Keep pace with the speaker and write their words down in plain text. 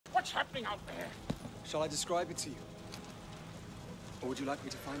What's happening out there? Shall I describe it to you? Or would you like me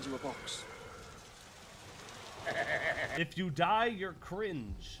to find you a box? If you die, you're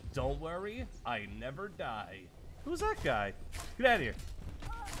cringe. Don't worry, I never die. Who's that guy? Get out of here.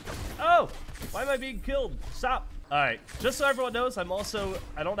 Oh! Why am I being killed? Stop! Alright, just so everyone knows, I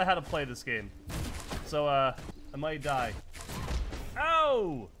don't know how to play this game. So, I might die.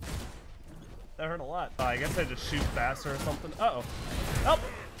 Ow! That hurt a lot. I guess I just shoot faster or something. Uh-oh. Help!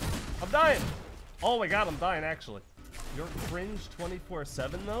 I'm dying! Oh my god, I'm dying, actually. You're cringe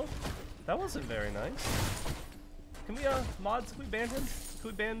 24/7, though? That wasn't very nice. Can we, mods, can we ban him? Can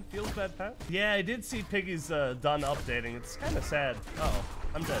we ban Feels Bad Pat? Yeah, I did see Piggy's, done updating. It's kind of sad. Uh-oh.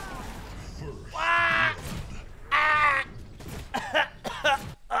 I'm dead. Ah! Ah!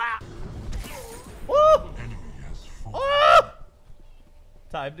 Ah! Woo! Ah!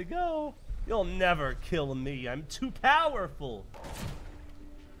 Time to go. You'll never kill me. I'm too powerful.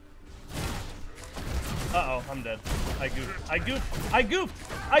 Uh-oh, I'm dead. I goofed!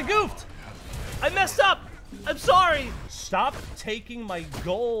 I messed up! I'm sorry! Stop taking my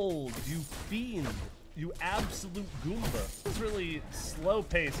gold, you fiend. You absolute Goomba. This is really slow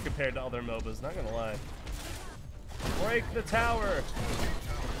pace compared to other MOBAs, not gonna lie. Break the tower.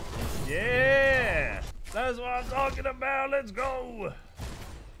 Yeah! That's what I'm talking about, let's go!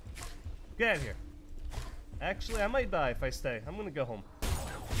 Get out of here. Actually, I might die if I stay. I'm gonna go home.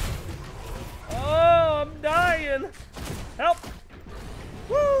 Oh, I'm dying! Help!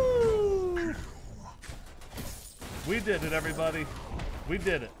 Woo! We did it, everybody. We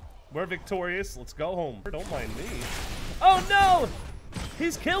did it. We're victorious. Let's go home. Don't mind me. Oh no!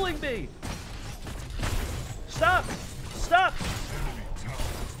 He's killing me! Stop! Stop!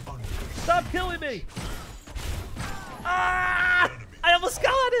 Stop killing me! Ah! I almost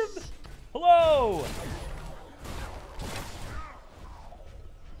got him! Hello!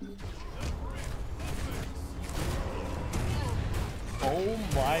 Oh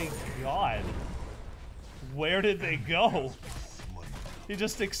my god. Where did they go? He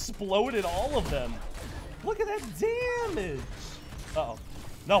just exploded all of them. Look at that damage. Uh-oh.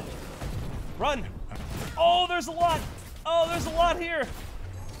 No. Run. Oh, there's a lot. Oh, there's a lot here.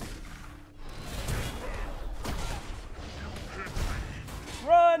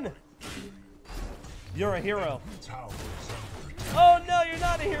 Run. You're a hero. Oh, no, you're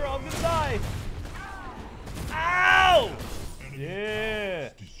not a hero. I'm gonna die. Ow. Yeah.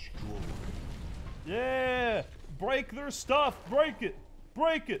 Yeah. Break their stuff. Break it.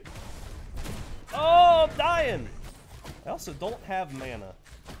 Break it! Oh, I'm dying! I also don't have mana.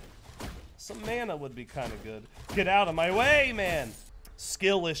 Some mana would be kind of good. Get out of my way, man!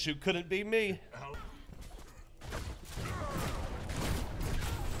 Skill issue couldn't be me.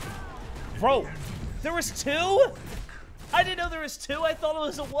 Bro, there was two? I didn't know there was two. I thought it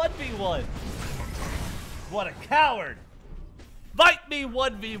was a 1v1. What a coward! Fight me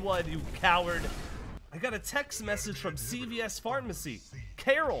 1v1, you coward! I got a text message from CVS Pharmacy.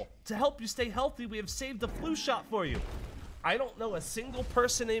 Carol, to help you stay healthy, we have saved a flu shot for you. I don't know a single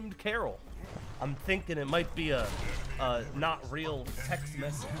person named Carol. I'm thinking it might be a not real text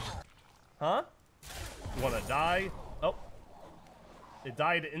message. Huh? You wanna die? Oh. It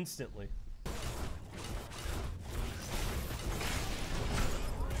died instantly.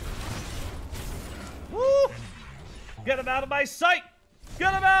 Woo! Get him out of my sight!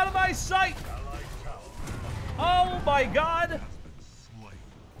 Get him out of my sight! Oh my god!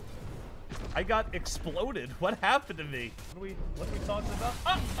 I got exploded. What happened to me? What are we talking about?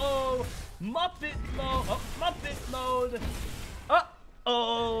 Uh-oh! Muppet mode! Oh, Muppet mode!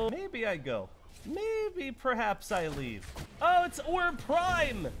 Uh-oh! Maybe I go. Maybe perhaps I leave. Oh, it's Orb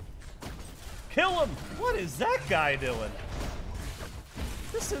Prime! Kill him! What is that guy doing?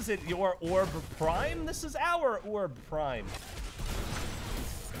 This isn't your Orb Prime. This is our Orb Prime.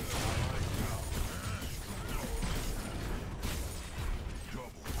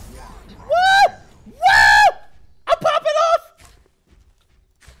 Woo! Woo! I'm popping off!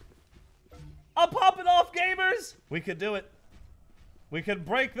 I'm popping off, gamers! We could do it. We could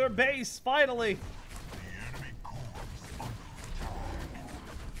break their base, finally.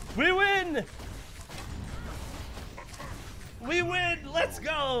 We win! We win! Let's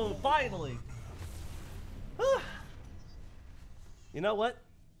go! Finally! You know what?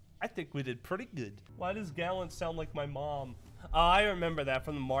 I think we did pretty good. Why does Gallant sound like my mom? Oh, I remember that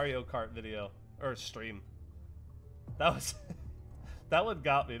from the Mario Kart video. Or stream. That was... that one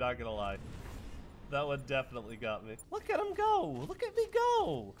got me, not gonna lie. That one definitely got me. Look at him go! Look at me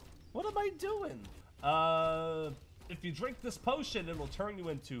go! What am I doing? If you drink this potion, it'll turn you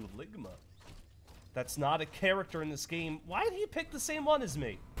into Ligma. That's not a character in this game. Why did he pick the same one as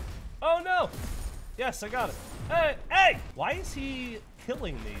me? Oh no! Yes, I got it. Hey, hey! Why is he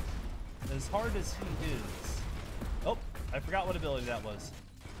killing me as hard as he is? Oh, I forgot what ability that was.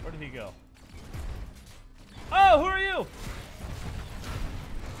 Where did he go? Oh, who are you?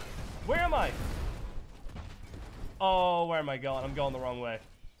 Where am I? Oh, where am I going? I'm going the wrong way.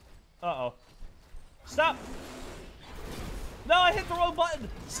 Uh-oh. Stop! No, I hit the wrong button!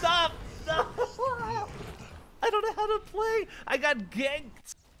 Stop! No! I don't know how to play! I got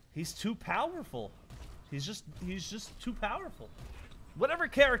ganked! He's too powerful. He's just too powerful. Whatever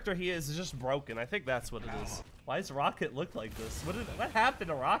character he is just broken. I think that's what it is. Why does Rocket look like this? What happened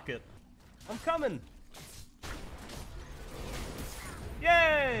to Rocket? I'm coming!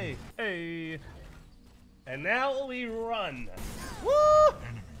 Yay! Hey! And now we run. Woo!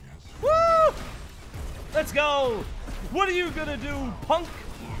 Woo! Let's go! What are you gonna do, punk?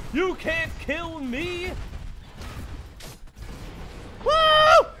 You can't kill me! Woo!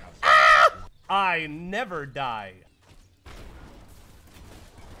 Ah! I never die.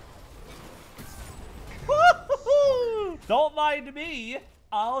 Woo-hoo-hoo! Don't mind me.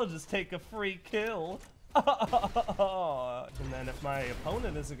 I'll just take a free kill. And then if my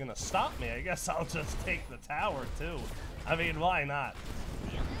opponent isn't gonna stop me, I guess I'll just take the tower too. I mean, why not?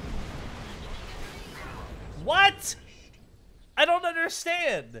 What? I don't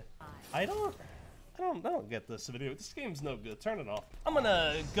understand. I don't get this video. This game's no good. Turn it off. I'm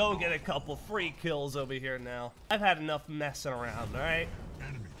gonna go get a couple free kills over here now. I've had enough messing around, all right?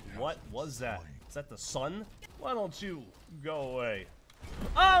 What was that? Is that the sun? Why don't you go away?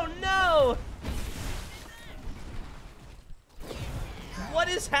 Oh no! What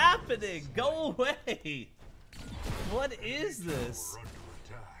is happening? Go away! What is this?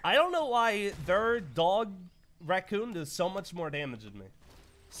 I don't know why their dog Raccoon does so much more damage than me.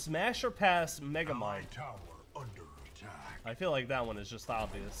 Smash or pass Megamind. I feel like that one is just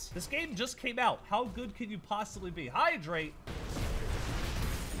obvious. This game just came out. How good could you possibly be? Hydrate!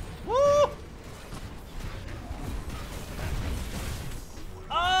 Woo!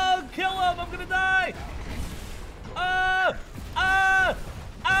 Oh, kill him! I'm gonna die!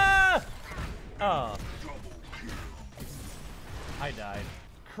 Oh. I died.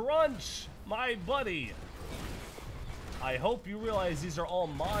 Crunch, my buddy. I hope you realize these are all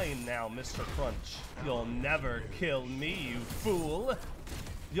mine now, Mr. Crunch. You'll never kill me, you fool.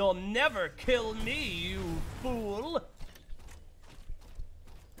 You'll never kill me, you fool.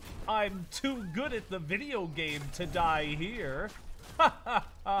 I'm too good at the video game to die here. Ha ha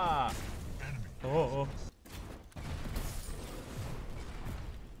ha. Oh.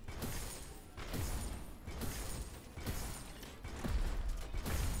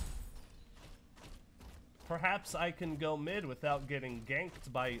 Perhaps I can go mid without getting ganked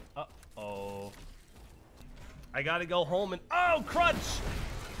by... Uh-oh. I gotta go home and... Oh, Crunch!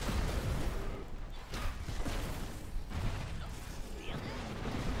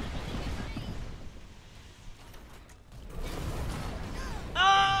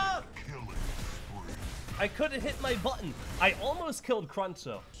 Ah! I couldn't hit my button. I almost killed Crunch,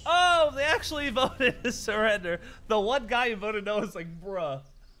 though. Oh, they actually voted to surrender. The one guy who voted no was like, bruh.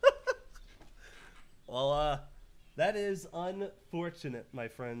 Well, that is unfortunate, my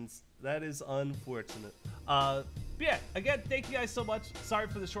friends. That is unfortunate. But yeah, again, thank you guys so much. Sorry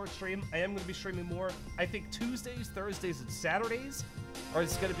for the short stream. I am going to be streaming more. I think Tuesdays, Thursdays, and Saturdays are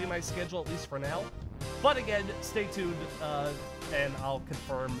going to be my schedule, at least for now. But again, stay tuned, and I'll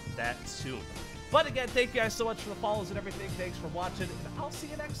confirm that soon. But again, thank you guys so much for the follows and everything. Thanks for watching, and I'll see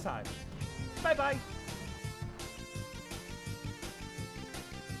you next time. Bye-bye.